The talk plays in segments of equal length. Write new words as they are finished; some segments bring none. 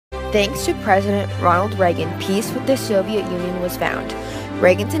Thanks to President Ronald Reagan, peace with the Soviet Union was found.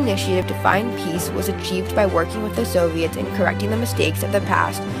 Reagan's initiative to find peace was achieved by working with the Soviets and correcting the mistakes of the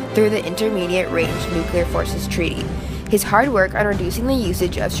past through the Intermediate Range Nuclear Forces Treaty. His hard work on reducing the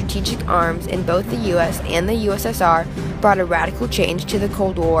usage of strategic arms in both the U.S. and the USSR brought a radical change to the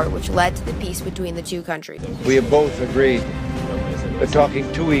Cold War, which led to the peace between the two countries. We have both agreed that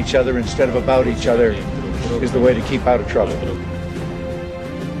talking to each other instead of about each other is the way to keep out of trouble.